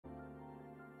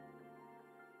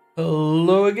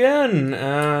Hello again,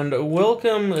 and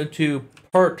welcome to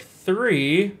part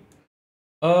 3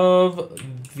 of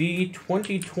the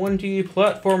 2020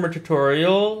 platformer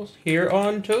tutorials here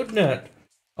on ToadNet.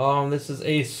 This is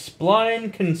a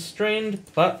spline constrained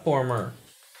platformer.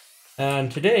 And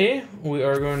today we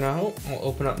are going to, I'll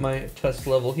open up my test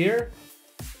level here.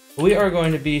 We are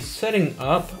going to be setting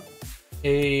up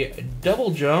a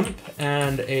double jump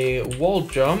and a wall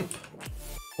jump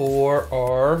for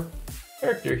our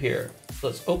character here.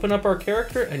 Let's open up our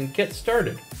character and get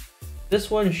started. This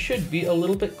one should be a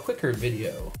little bit quicker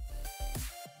video.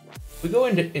 We go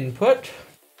into input.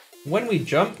 When we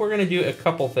jump, we're going to do a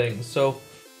couple things. So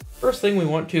first thing, we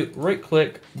want to right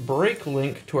click, break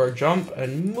link to our jump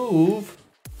and move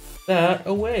that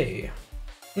away.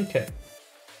 Okay.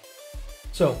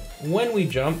 So when we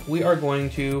jump, we are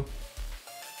going to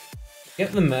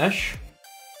get the mesh.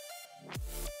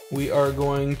 We are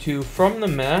going to, from the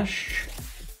mesh,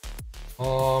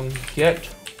 get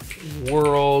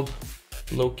world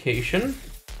location.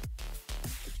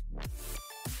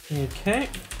 Okay.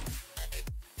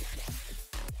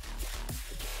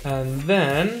 And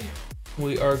then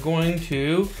we are going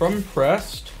to, from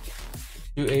pressed,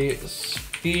 do a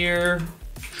sphere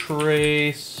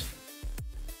trace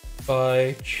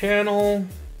by channel.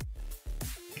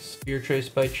 Sphere trace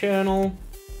by channel.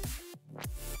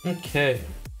 Okay.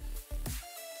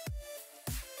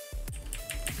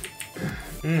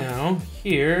 Now,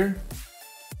 here,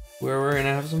 where we're going to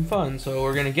have some fun. So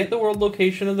we're going to get the world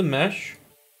location of the mesh,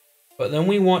 but then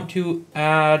we want to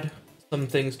add some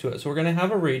things to it. So we're going to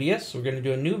have a radius. We're going to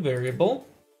do a new variable.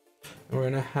 And we're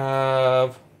going to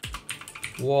have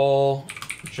wall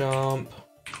jump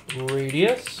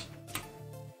radius.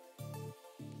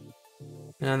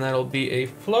 And that'll be a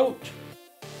float.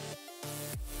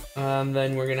 And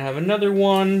then we're going to have another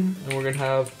one. And we're going to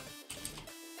have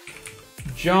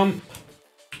jump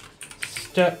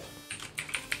step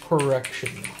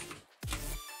correction.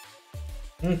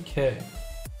 Okay.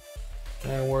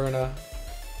 And we're gonna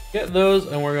get those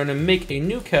and we're gonna make a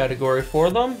new category for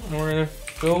them. And we're gonna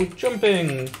go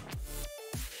jumping.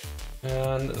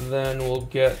 And then we'll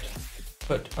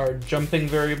put our jumping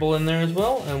variable in there as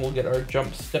well. And we'll get our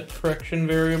jump step correction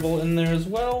variable in there as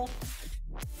well.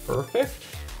 Perfect.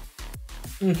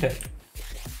 Okay.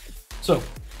 So,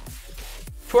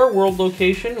 to our world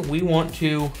location, we want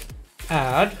to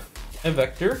add a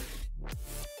vector.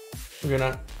 We're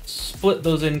gonna split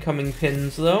those incoming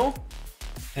pins though.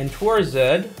 And to our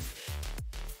Z,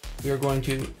 we are going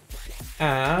to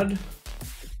add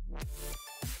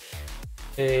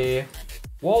a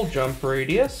wall jump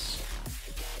radius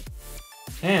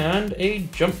and a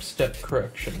jump step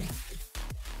correction.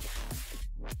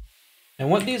 And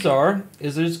what these are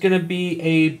is there's gonna be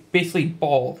a basically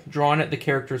ball drawn at the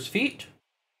character's feet.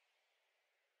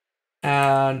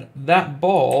 And that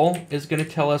ball is going to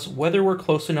tell us whether we're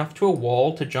close enough to a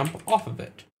wall to jump off of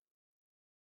it.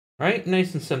 Right?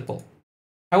 Nice and simple.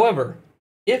 However,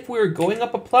 if we're going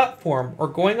up a platform or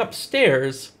going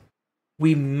upstairs,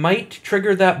 we might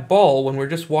trigger that ball when we're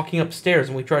just walking upstairs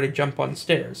and we try to jump on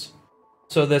stairs.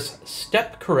 So this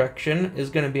step correction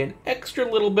is going to be an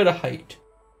extra little bit of height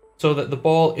so that the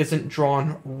ball isn't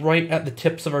drawn right at the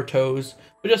tips of our toes,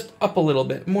 but just up a little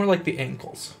bit, more like the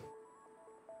ankles.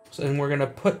 So then we're going to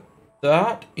put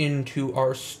that into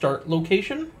our start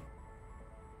location.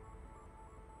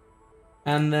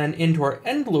 And then into our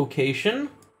end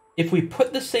location, if we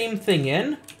put the same thing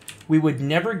in, we would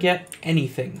never get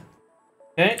anything.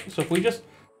 Okay, so if we just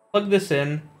plug this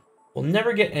in, we'll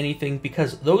never get anything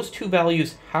because those two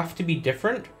values have to be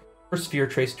different for sphere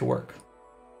trace to work.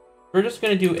 We're just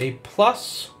going to do a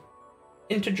plus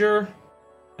integer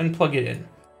and plug it in.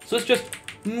 So it's just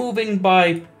moving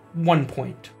by 1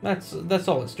 point. That's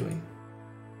all it's doing.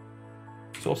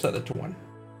 So we'll set that to 1.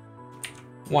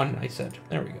 1, I said.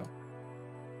 There we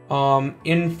go.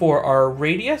 In for our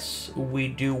radius, we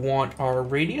do want our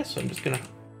radius. So I'm just gonna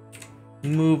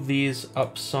move these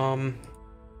up some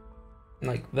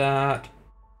like that.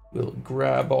 We'll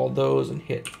grab all those and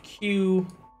hit Q,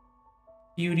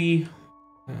 beauty,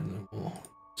 and then we'll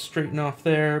straighten off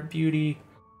there, beauty,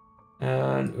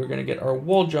 and we're gonna get our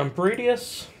wall jump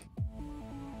radius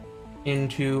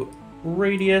into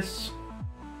radius,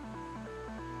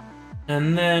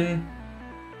 and then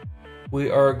we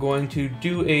are going to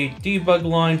do a debug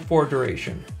line for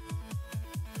duration.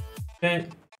 Okay,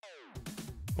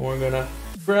 we're gonna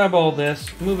grab all this,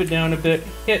 move it down a bit,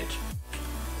 hit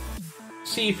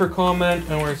C for comment,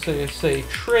 and we're gonna say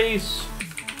trace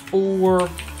for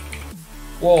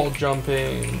wall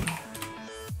jumping.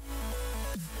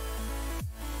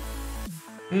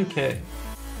 Okay.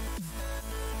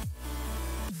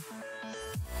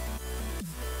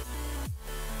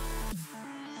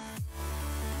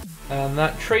 And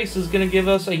that trace is going to give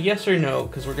us a yes or no,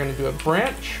 because we're going to do a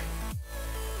branch.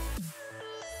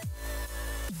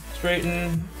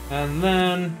 Straighten, and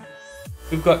then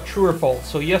we've got true or false.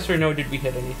 So yes or no, did we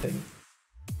hit anything?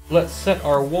 Let's set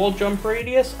our wall jump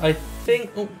radius. I think,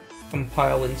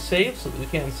 compile and save so that we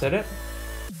can set it.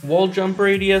 Wall jump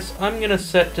radius, I'm going to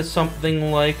set to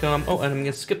something like, and I'm going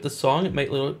to skip the song. It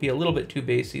might be a little bit too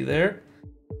bassy there.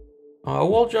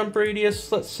 Wall jump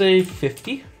radius, let's say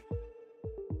 50.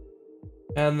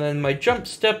 And then my jump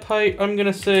step height, I'm going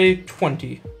to say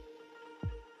 20.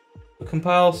 So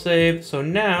compile, save. So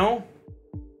now,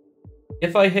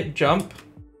 if I hit jump,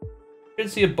 you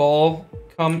should see a ball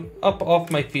come up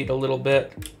off my feet a little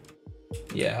bit.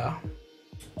 Yeah.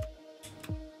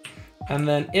 And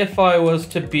then if I was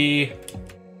to be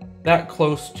that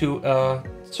close to a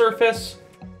surface,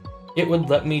 it would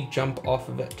let me jump off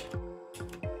of it.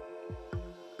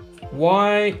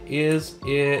 Why is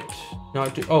it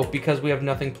not do? Oh, because we have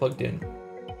nothing plugged in.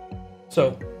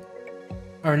 So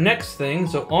our next thing,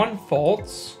 so on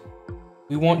faults,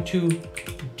 we want to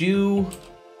do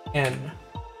n.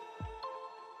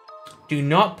 Do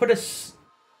not put a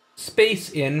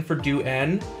space in for do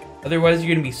n. Otherwise,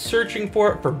 you're going to be searching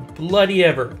for it for bloody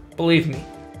ever. Believe me.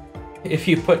 If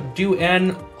you put do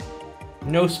n,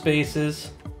 no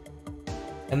spaces.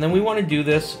 And then we want to do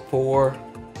this for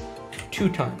 2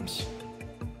 times.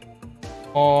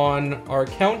 On our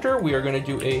counter, we are going to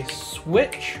do a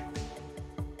switch.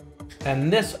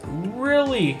 And this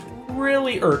really,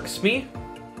 really irks me.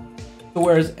 So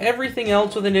whereas everything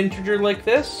else with an integer like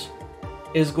this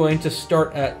is going to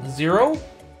start at 0,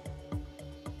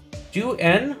 do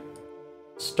n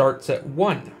starts at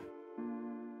 1.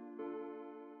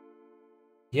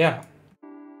 Yeah.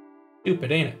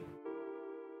 Stupid, ain't it?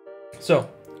 So,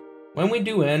 when we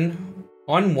do n,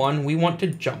 on 1, we want to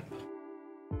jump.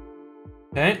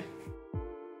 Okay?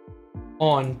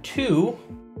 On 2,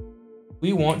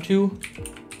 we want to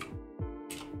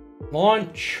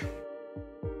launch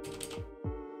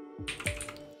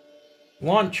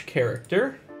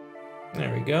character.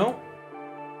 There we go.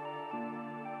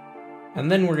 And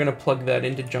then we're going to plug that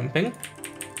into jumping.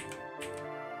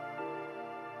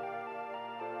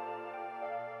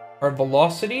 Our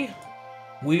velocity,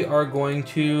 we are going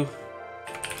to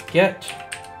get...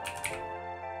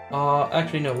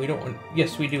 actually, no, we don't want...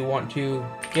 Yes, we do want to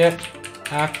get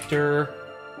actor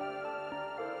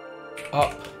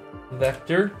up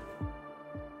vector.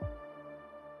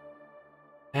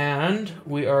 And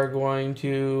we are going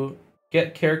to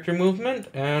get character movement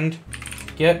and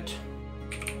get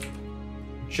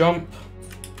jump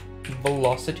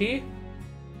velocity.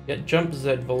 Get jump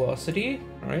z velocity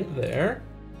right there.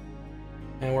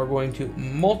 And we're going to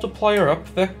multiply our up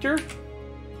vector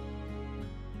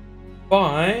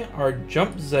by our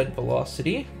jump z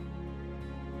velocity.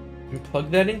 And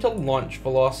plug that into launch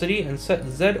velocity and set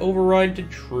z override to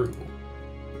true.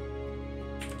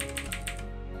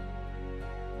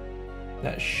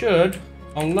 That should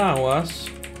allow us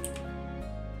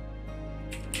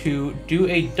to do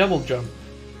a double jump.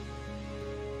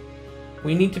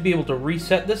 We need to be able to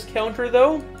reset this counter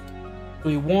though.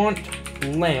 We want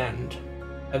land.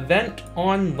 Event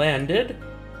on landed.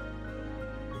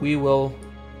 We will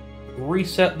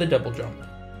reset the double jump.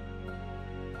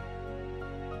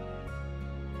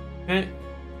 Okay.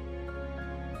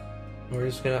 We're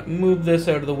just gonna move this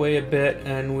out of the way a bit,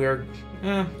 and we're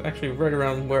actually right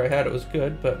around where I had it was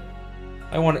good, but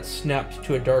I want it snapped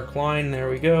to a dark line. There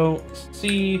we go.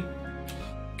 C,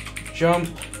 jump,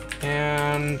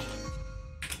 and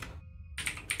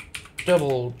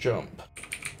double jump.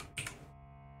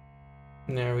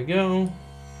 There we go.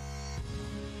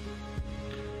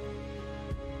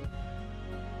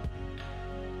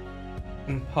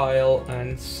 Compile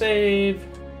and save.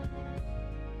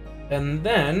 And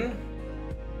then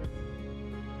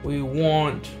we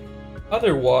want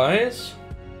otherwise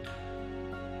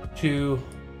to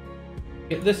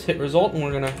get this hit result, and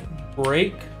we're gonna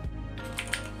break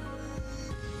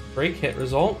hit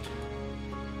result.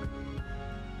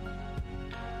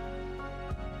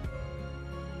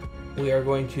 We are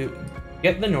going to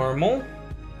get the normal.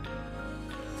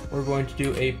 We're going to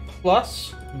do a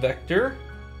plus vector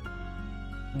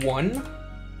 1.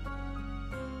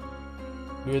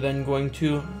 We're then going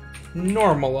to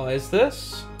normalize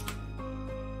this.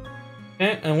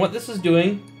 Okay, and what this is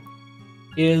doing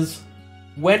is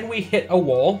when we hit a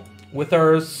wall with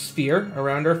our sphere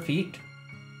around our feet,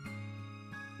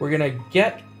 we're gonna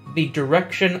get the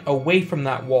direction away from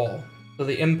that wall. So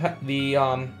the impact, the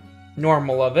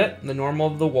normal of it, the normal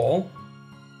of the wall,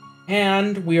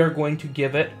 and we are going to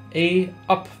give it a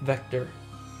up vector.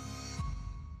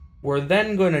 We're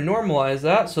then going to normalize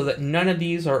that so that none of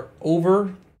these are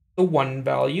over the 1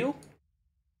 value.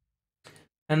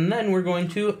 And then we're going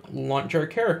to launch our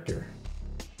character.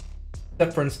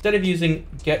 Except for instead of using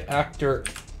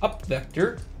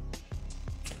getActorUpVector,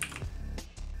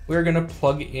 we're going to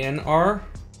plug in our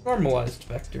normalized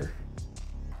vector.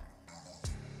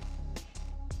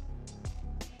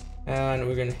 And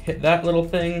we're going to hit that little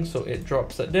thing so it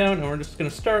drops that down, and we're just going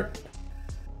to start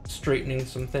straightening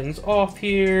some things off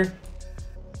here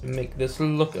to make this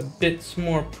look a bit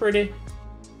more pretty.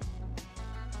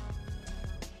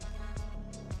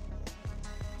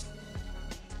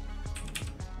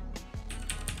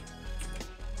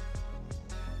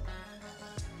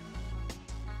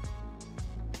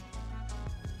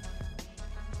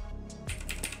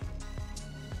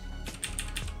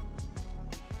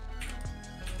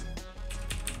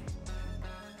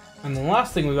 And the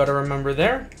last thing we got to remember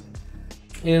there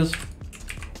is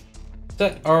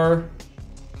set our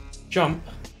jump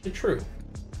to true.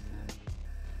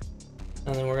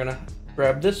 And then we're gonna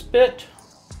grab this bit,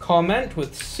 comment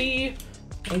with C,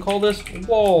 and call this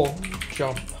wall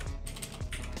jump.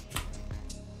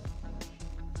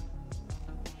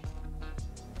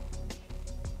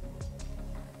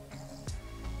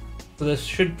 So this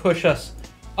should push us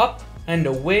up and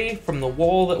away from the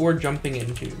wall that we're jumping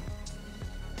into.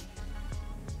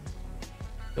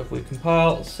 So if we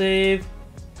compile, save,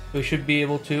 we should be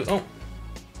able to, gonna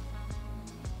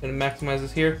maximize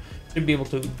this here, should be able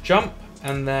to jump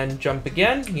and then jump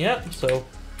again. Yep, so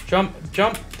jump,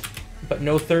 jump, but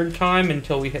no third time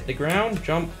until we hit the ground,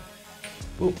 jump.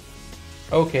 Ooh.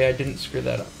 Okay, I didn't screw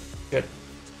that up. Good.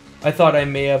 I thought I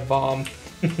may have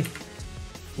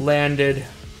landed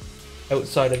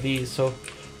outside of these, so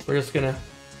we're just gonna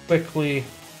quickly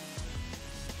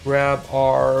grab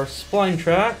our spline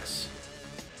tracks.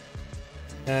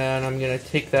 And I'm gonna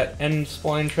take that end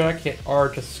spline track, hit R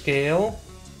to scale,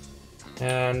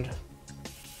 and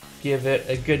give it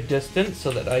a good distance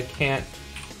so that I can't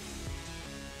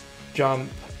jump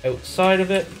outside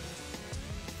of it.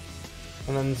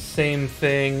 And then same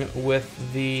thing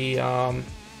with the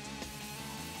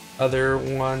other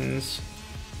ones.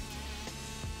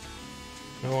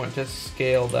 I want to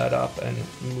scale that up and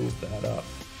move that up,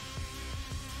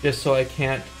 just so I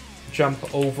can't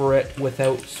jump over it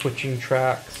without switching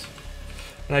tracks.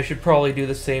 And I should probably do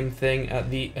the same thing at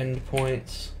the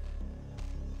endpoints.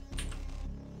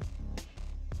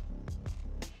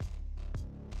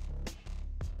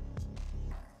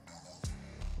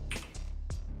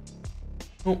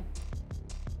 Oh.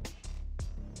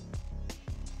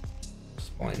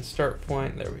 Spline start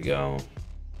point, there we go.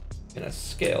 Gonna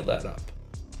scale that up.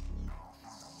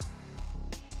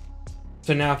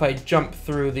 So now if I jump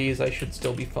through these, I should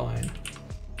still be fine.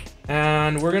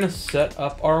 And we're gonna set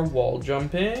up our wall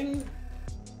jumping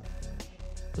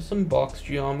with some box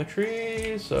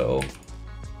geometry. So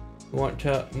we want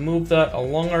to move that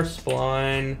along our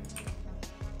spline,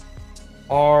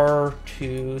 R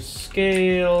to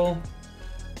scale,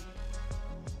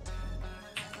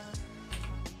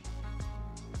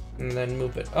 and then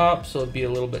move it up so it'll be a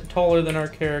little bit taller than our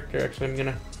character. Actually, I'm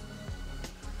gonna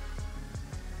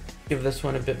give this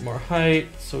one a bit more height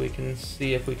so we can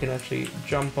see if we can actually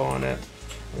jump on it.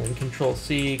 And then Control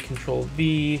C, Control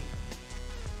V.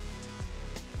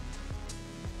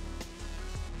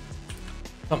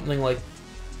 Something like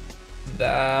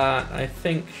that, I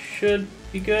think, should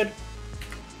be good.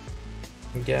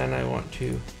 Again, I want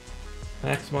to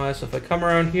maximize. So if I come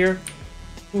around here,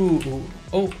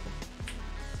 oh,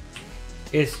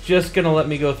 it's just gonna let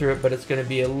me go through it, but it's gonna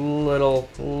be a little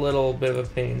bit of a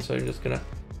pain. So I'm just gonna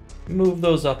move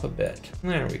those up a bit.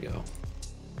 There we go.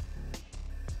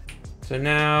 So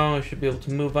now I should be able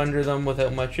to move under them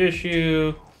without much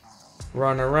issue.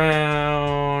 Run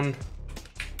around.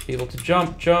 Be able to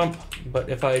jump. But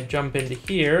if I jump into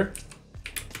here,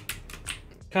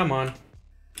 come on.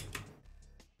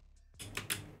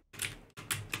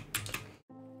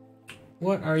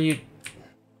 What are you?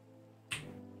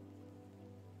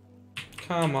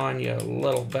 Come on, you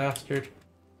little bastard.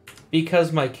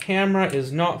 Because my camera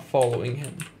is not following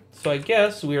him. So I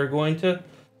guess we are going to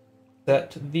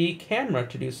set the camera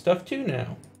to do stuff too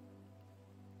now.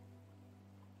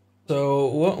 So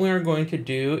what we are going to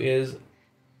do is,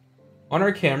 on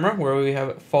our camera, where we have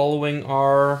it following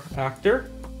our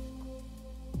actor,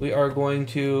 we are going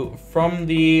to, from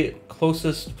the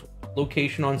closest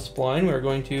location on spline, we are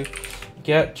going to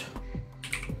get,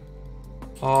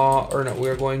 we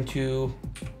are going to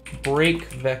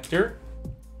break vector.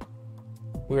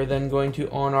 We're then going to,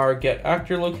 on our get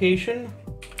actor location,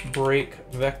 break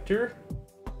vector.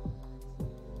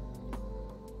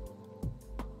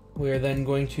 we're then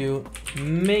going to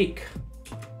make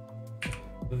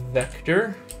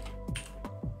vector.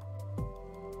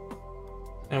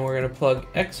 And we're going to plug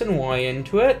X and Y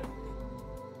into it.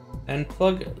 And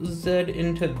plug Z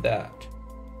into that.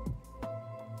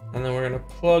 And then we're going to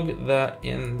plug that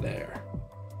in there.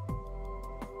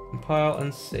 Compile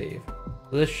and save.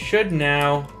 So this should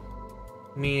now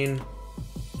mean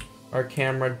our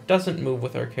camera doesn't move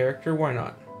with our character. Why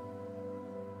not?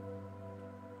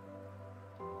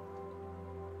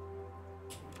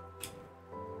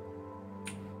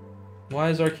 Why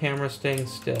is our camera staying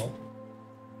still?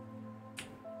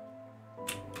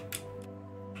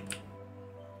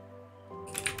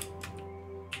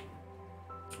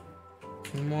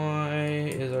 Why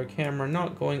is our camera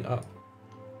not going up?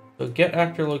 So get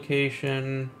actor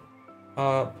location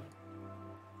up.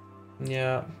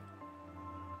 Yeah.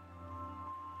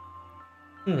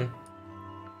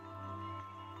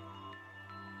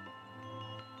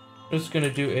 Just gonna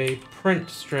do a print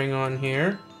string on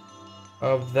here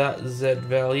of that Z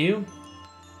value.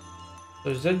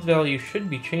 So Z value should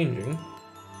be changing.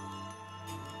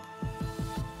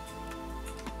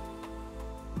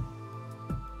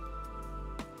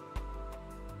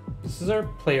 This is our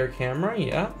player camera,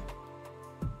 yeah.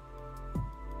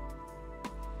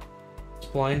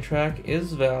 Spline track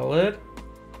is valid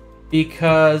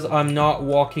because I'm not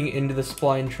walking into the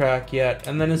spline track yet.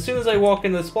 And then as soon as I walk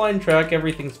into the spline track,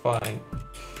 everything's fine.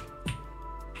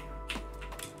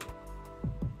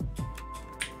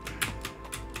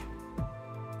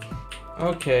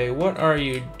 Okay, what are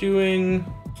you doing?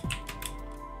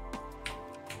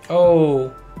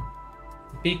 Oh,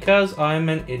 because I'm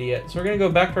an idiot. So we're gonna go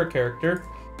back to our character.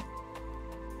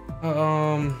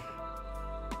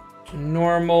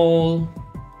 Normal.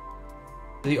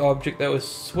 The object that was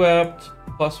swept,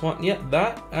 +1. Yeah,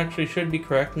 that actually should be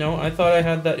correct. No, I thought I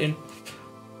had that in.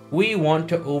 We want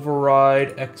to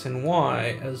override X and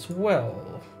Y as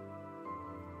well.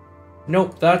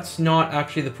 Nope, that's not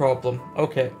actually the problem.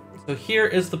 Okay, so here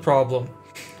is the problem.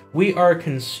 We are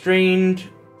constrained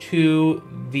to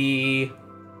the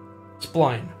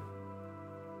spline.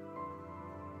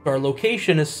 Our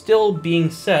location is still being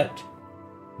set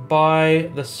by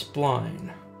the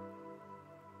spline.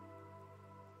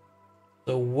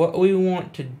 So what we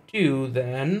want to do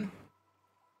then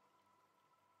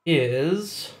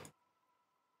is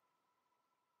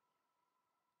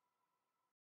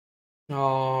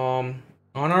on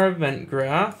our event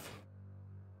graph,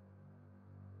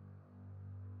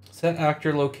 set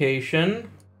actor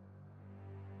location.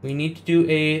 We need to do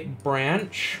a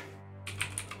branch.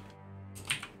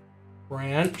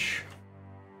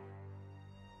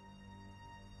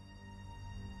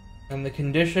 And the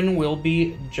condition will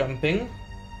be jumping.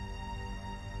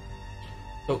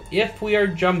 So if we are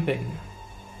jumping,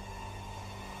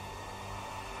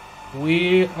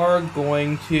 we are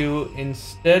going to,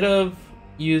 instead of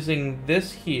using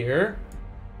this here,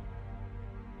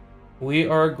 we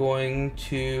are going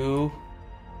to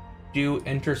do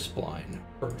enter spline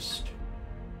first.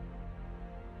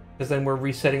 Because then we're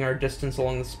resetting our distance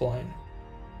along the spline.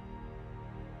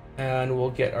 And we'll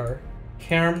get our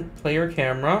player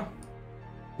camera.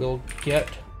 We'll get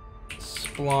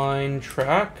spline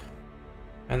track,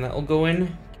 and that will go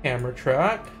in camera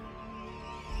track.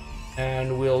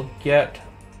 And we'll get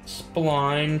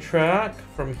spline track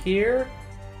from here,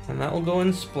 and that will go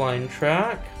in spline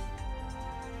track.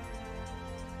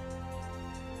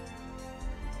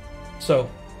 So,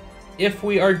 if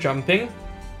we are jumping,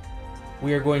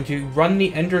 we are going to run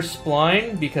the enter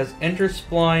spline, because enter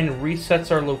spline resets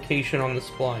our location on the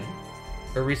spline,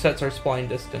 or resets our spline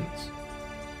distance.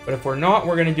 But if we're not,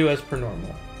 we're going to do as per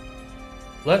normal.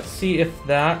 Let's see if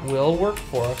that will work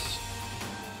for us.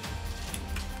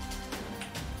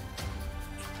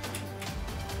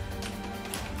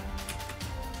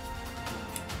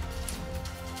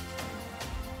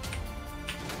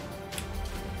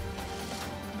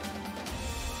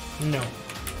 No.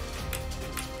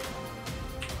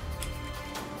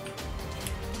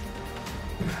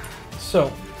 So,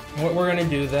 what we're going to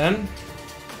do then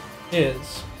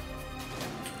is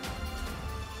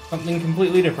something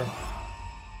completely different.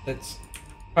 That's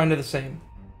kind of the same.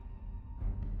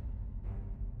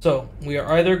 So, we are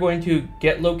either going to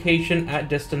get location at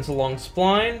distance along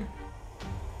spline,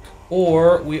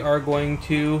 or we are going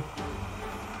to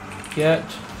get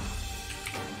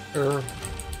or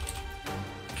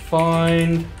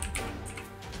find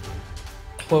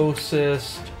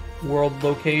closest world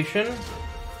location.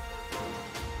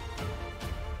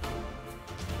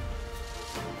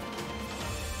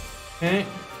 Okay.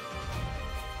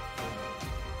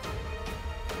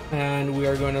 And we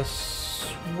are going to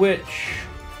switch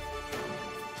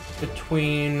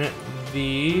between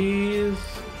these.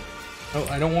 Oh,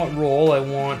 I don't want roll, I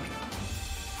want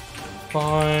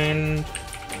find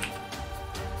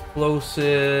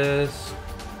closest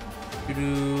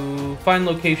to find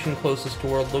location closest to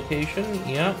world location.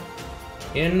 Yep.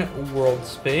 In world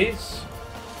space.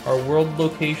 Our world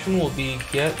location will be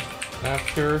get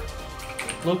after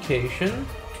location.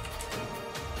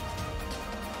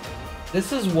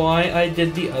 This is why I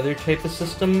did the other type of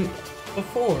system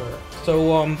before.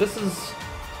 So this is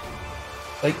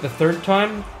like the third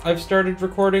time I've started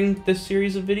recording this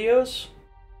series of videos,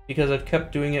 because I've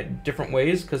kept doing it different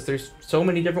ways, because there's so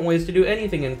many different ways to do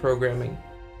anything in programming.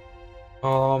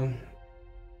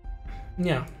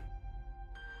 Yeah.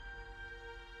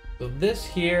 So this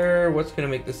here, what's gonna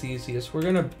make this easiest? We're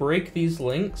gonna break these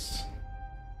links.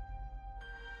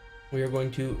 We are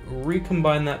going to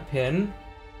recombine that pin.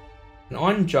 And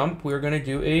on jump, we're gonna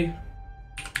do a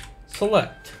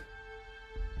select.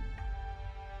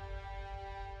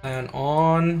 And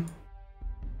on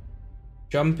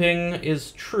jumping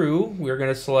is true, we're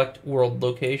going to select world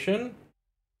location.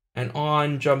 And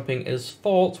on jumping is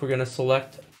false, we're going to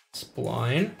select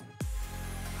spline.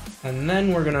 And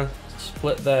then we're going to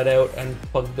split that out and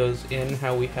plug those in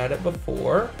how we had it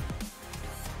before.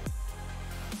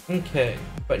 Okay,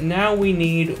 but now we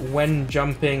need when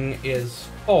jumping is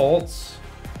false.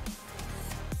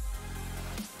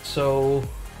 So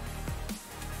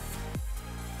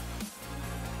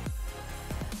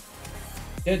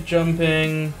get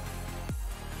jumping,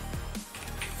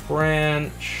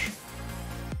 branch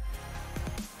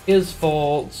is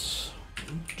false,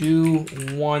 do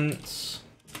once,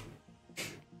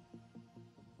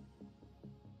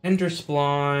 enter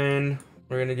spline.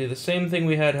 We're going to do the same thing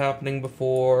we had happening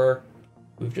before.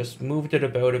 We've just moved it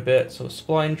about a bit. So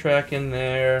spline track in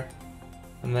there,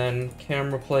 and then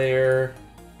camera player,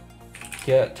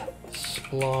 get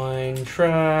spline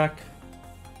track.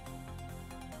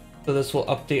 So this will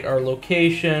update our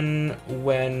location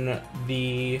when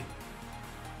the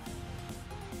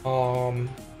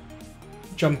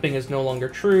jumping is no longer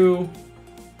true.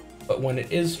 But when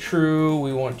it is true,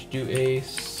 we want to do a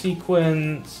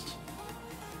sequence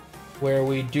where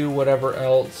we do whatever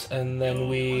else and then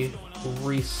we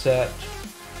reset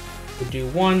to do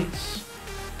once.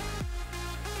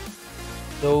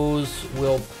 Those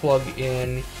will plug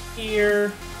in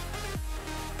here.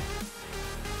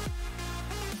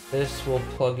 This will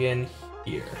plug in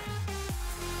here.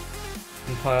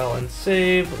 Compile and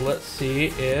save. Let's see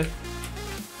if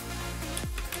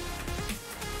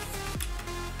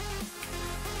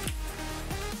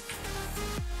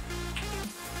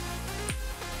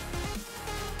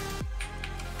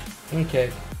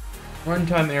okay.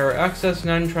 Runtime error. Access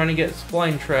none. Trying to get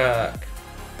spline track.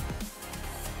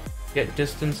 Get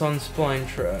distance on spline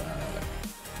track.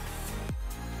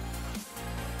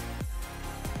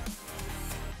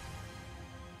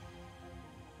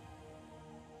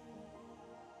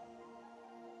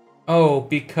 Oh,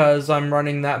 because I'm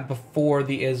running that before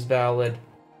the is valid.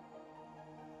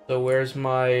 So where's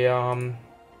my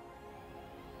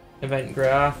event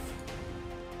graph?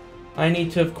 I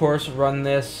need to, of course, run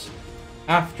this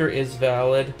after is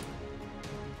valid,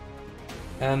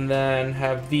 and then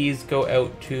have these go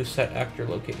out to set actor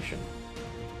location.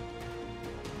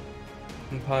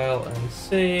 Compile and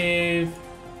save.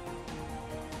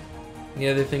 The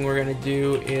other thing we're gonna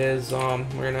do is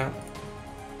we're gonna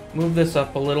move this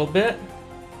up a little bit.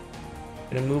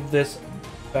 Gonna move this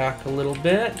back a little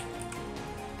bit.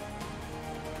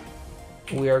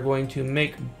 We are going to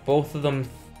make both of them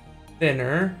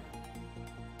thinner.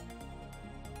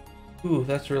 Ooh,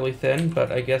 that's really thin,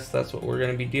 but I guess that's what we're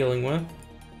going to be dealing with.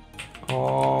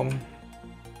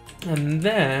 And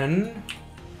then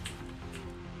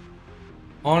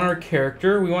on our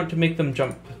character, we want to make them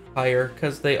jump higher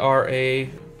because they are a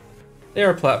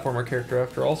platformer character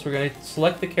after all. So we're going to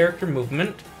select the character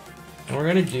movement and we're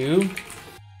going to do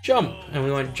jump, and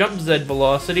we want jump Z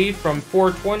velocity from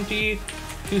 420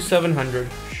 to 700.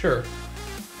 Sure.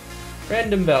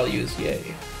 Random values,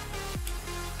 yay.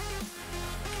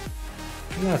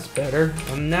 And that's better.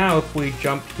 And now if we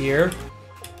jump here,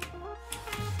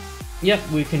 yep,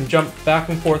 we can jump back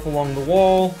and forth along the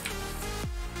wall.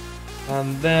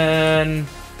 And then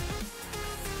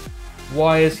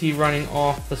why is he running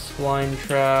off the spline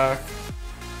track?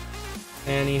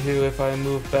 Anywho, if I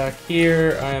move back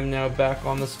here, I am now back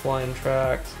on the spline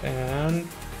tracks, and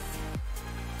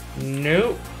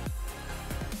nope.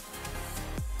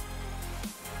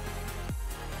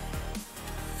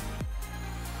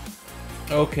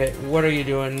 Okay, what are you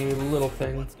doing, you little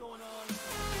thing?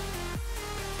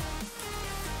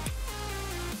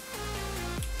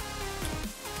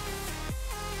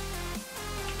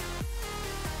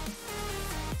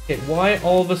 Okay, why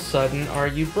all of a sudden are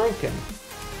you broken?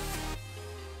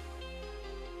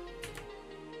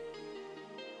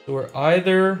 So we're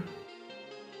either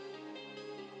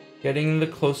getting the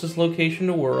closest location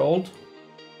to world,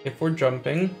 if we're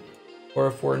jumping, or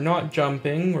if we're not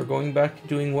jumping, we're going back to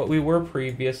doing what we were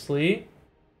previously.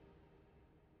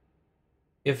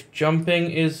 If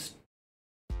jumping is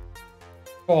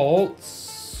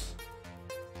false,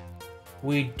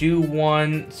 we do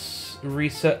once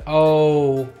reset.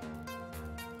 Oh,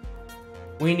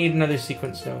 we need another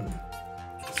sequence node.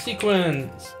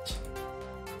 Sequenced.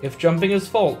 If jumping is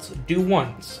false, do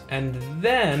once, and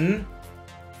then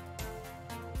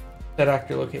set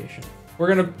actor location. We're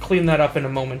gonna clean that up in a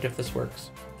moment if this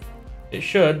works. It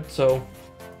should, so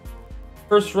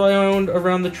first round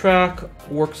around the track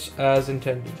works as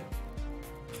intended.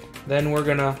 Then we're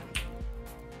gonna,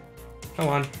 come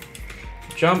on,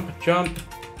 jump, jump,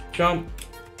 jump.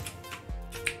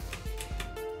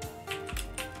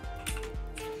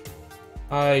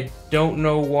 I don't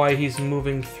know why he's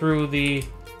moving through the...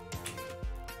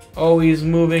 Oh, he's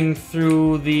moving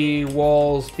through the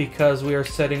walls because we are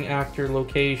setting actor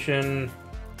location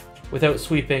without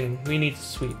sweeping. We need to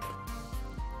sweep.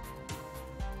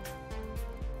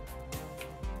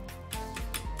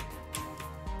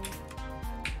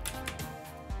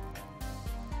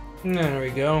 There we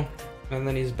go. And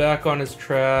then he's back on his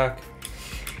track.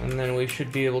 And then we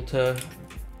should be able to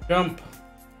jump.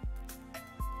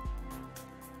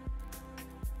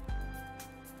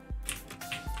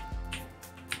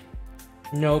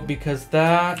 No, because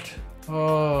that...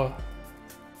 Oh.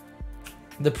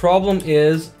 The problem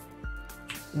is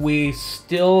we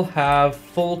still have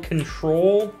full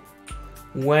control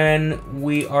when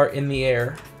we are in the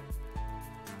air.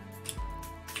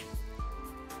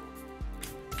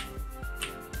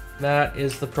 That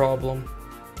is the problem.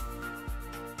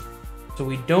 So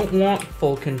we don't want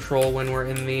full control when we're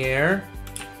in the air.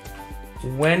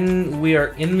 When we are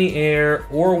in the air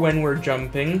or when we're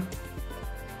jumping.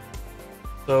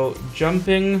 So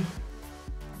jumping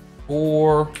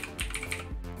or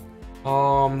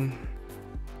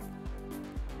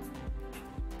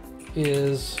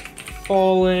is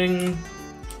falling.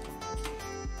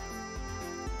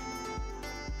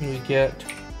 We get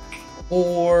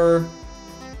or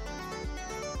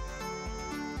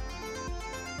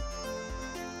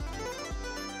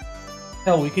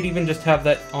hell, we could even just have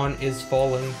that on is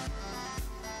falling.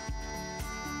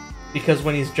 Because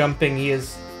when he's jumping, he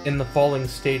is in the falling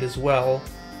state as well.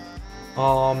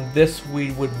 This we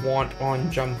would want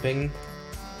on jumping.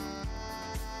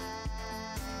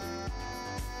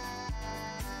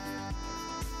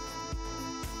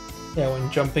 Yeah,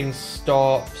 when jumping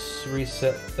stops,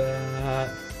 reset that.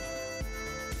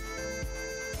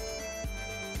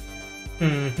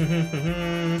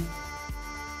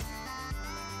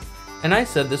 And I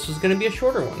said this was going to be a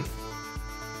shorter one.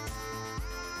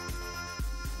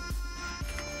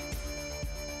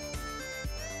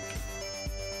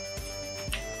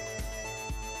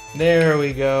 There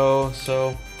we go.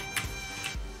 So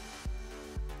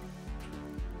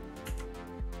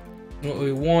what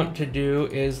we want to do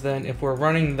is then, if we're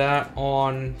running that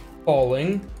on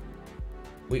falling,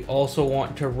 we also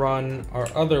want to run our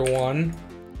other one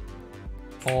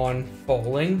on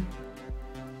falling.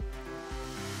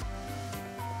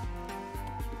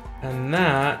 And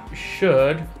that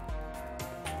should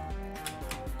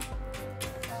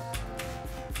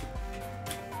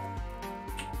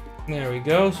there we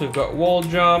go. So we've got wall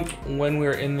jump. When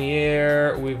we're in the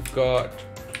air, we've got...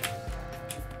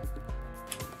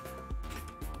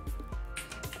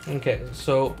 Okay,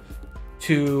 so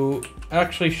to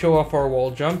actually show off our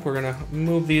wall jump, we're going to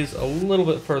move these a little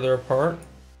bit further apart.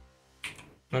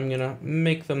 I'm going to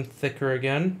make them thicker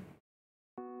again,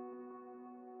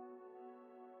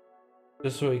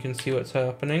 just so we can see what's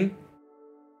happening.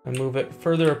 And move it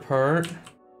further apart.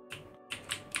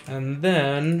 And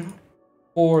then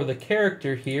for the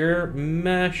character here,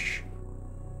 mesh.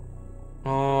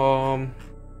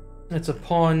 It's a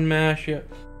pawn mesh. Yeah.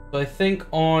 So I think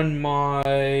on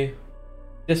my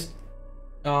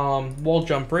wall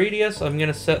jump radius, I'm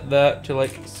gonna set that to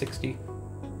like 60.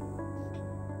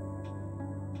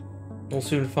 We'll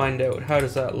soon find out. How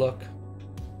does that look?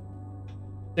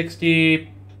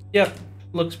 60. Yep,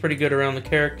 looks pretty good around the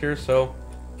character. So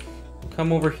we'll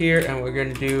come over here and we're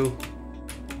gonna do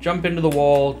jump into the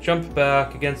wall, jump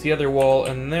back against the other wall,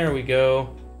 and there we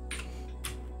go.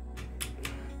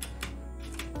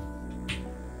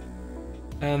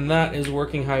 And that is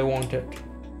working how I want it.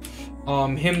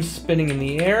 Him spinning in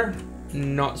the air,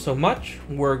 not so much.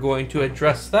 We're going to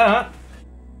address that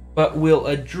but we'll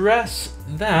address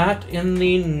that in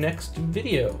the next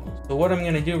video. So what I'm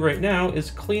going to do right now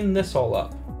is clean this all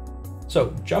up.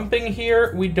 So jumping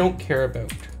here, we don't care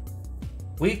about.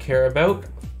 We care about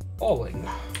falling.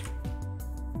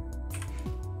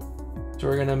 So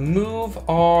we're going to move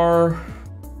our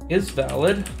is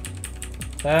valid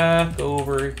back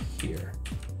over here.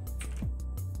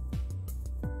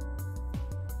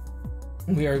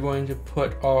 We are going to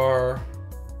put our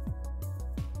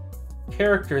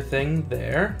character thing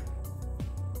there.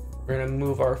 We're going to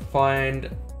move our find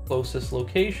closest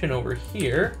location over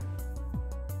here.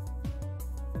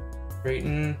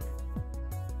 Straighten.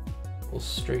 We'll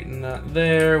straighten that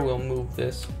there. We'll move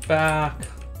this back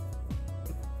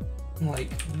like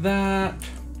that.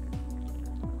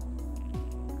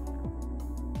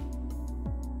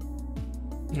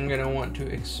 I'm going to want to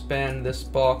expand this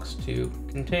box to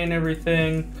contain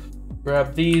everything.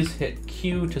 Grab these, hit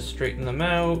Q to straighten them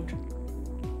out.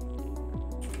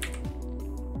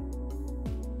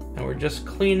 And we're just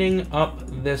cleaning up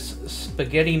this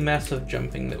spaghetti mess of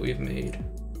jumping that we've made.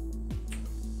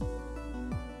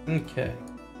 Okay.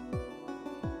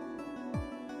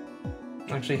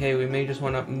 Actually, hey, we may just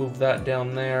want to move that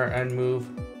down there and move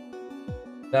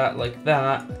that like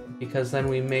that, because then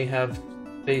we may have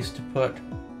space to put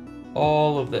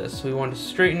all of this. We want to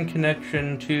straighten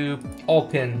connection to all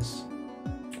pins,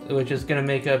 which is going to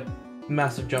make a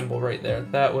massive jumble right there.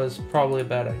 That was probably a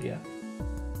bad idea.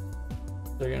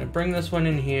 So we're going to bring this one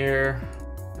in here,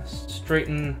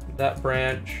 straighten that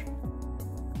branch,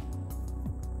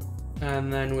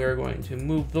 and then we're going to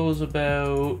move those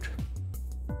about,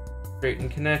 straighten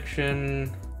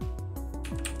connection.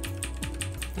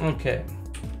 Okay.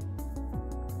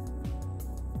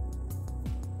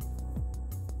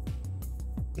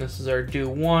 This is our do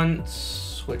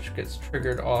once, which gets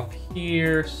triggered off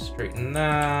here. Straighten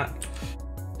that.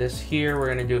 This here,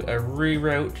 we're going to do a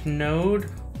reroute node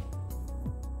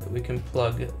that we can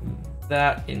plug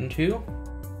that into.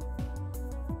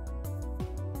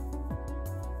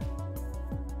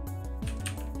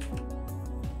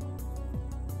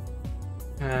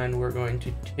 And we're going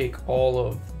to take all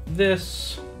of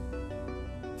this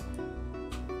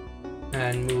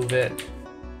and move it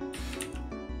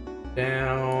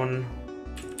down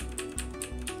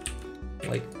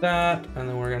like that, and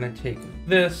then we're going to take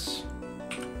this,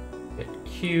 hit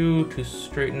Q to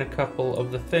straighten a couple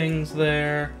of the things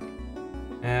there,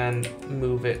 and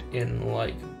move it in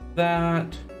like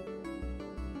that.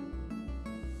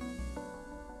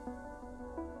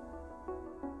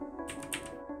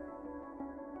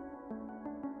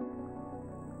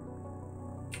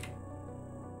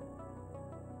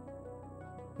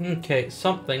 Okay,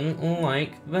 something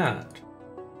like that.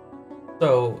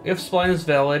 So, if spline is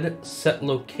valid, set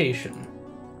location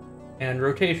and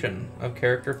rotation of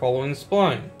character following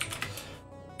spline.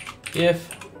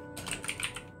 If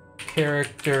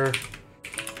character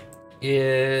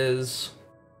is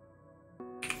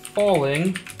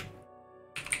falling,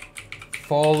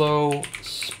 follow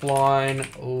spline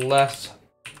less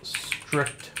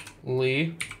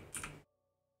strictly.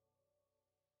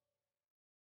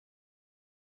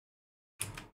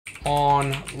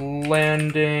 On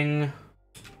landing,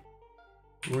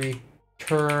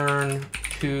 return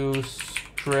to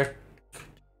strict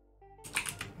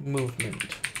movement.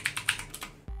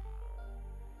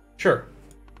 Sure.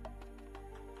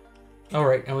 All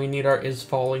right, and we need our is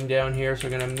falling down here, so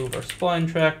we're gonna move our spline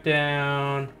track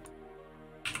down.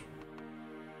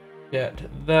 Get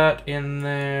that in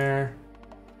there.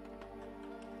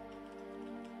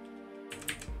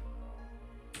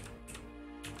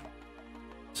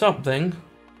 Something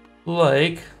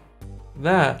like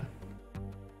that.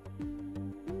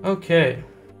 Okay.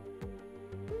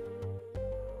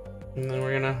 And then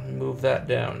we're gonna move that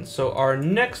down. So our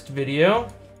next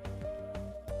video,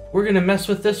 we're gonna mess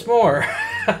with this more.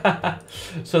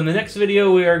 So in the next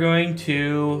video, we are going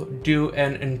to do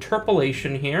an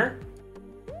interpolation here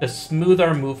to smooth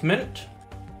our movement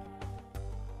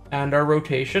and our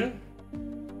rotation.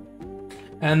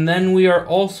 And then we are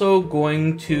also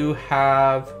going to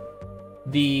have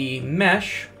the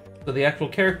mesh, so the actual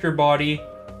character body,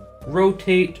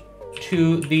 rotate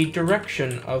to the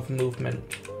direction of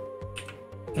movement.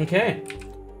 Okay,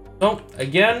 so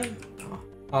again,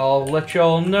 I'll let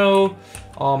y'all know,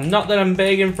 not that I'm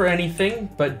begging for anything,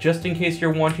 but just in case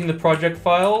you're wanting the project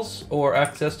files or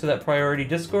access to that priority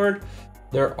Discord,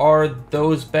 there are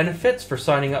those benefits for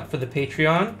signing up for the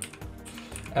Patreon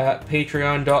at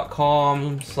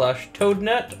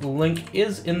patreon.com/ToadNet. Link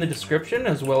is in the description,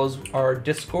 as well as our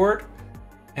Discord.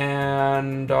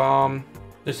 And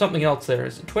there's something else there.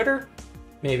 Is it Twitter?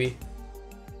 Maybe.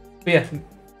 But yeah,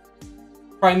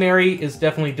 primary is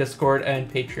definitely Discord and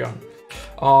Patreon.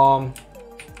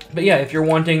 But yeah, if you're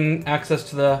wanting access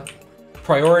to the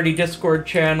priority Discord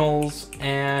channels,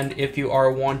 and if you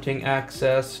are wanting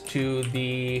access to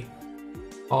the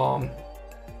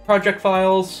project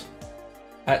files,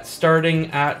 starting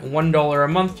at $1 a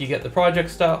month, you get the project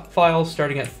files.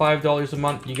 Starting at $5 a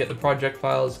month, you get the project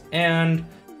files and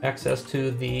access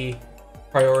to the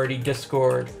priority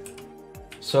Discord.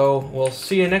 So we'll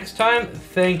see you next time.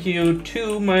 Thank you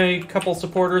to my couple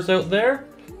supporters out there.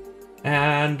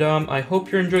 And I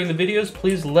hope you're enjoying the videos.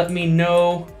 Please let me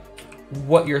know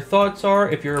what your thoughts are.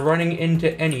 If you're running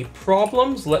into any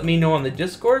problems, let me know on the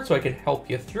Discord so I can help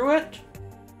you through it.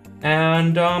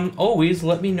 And always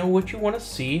let me know what you want to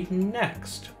see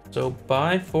next. So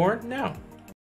bye for now.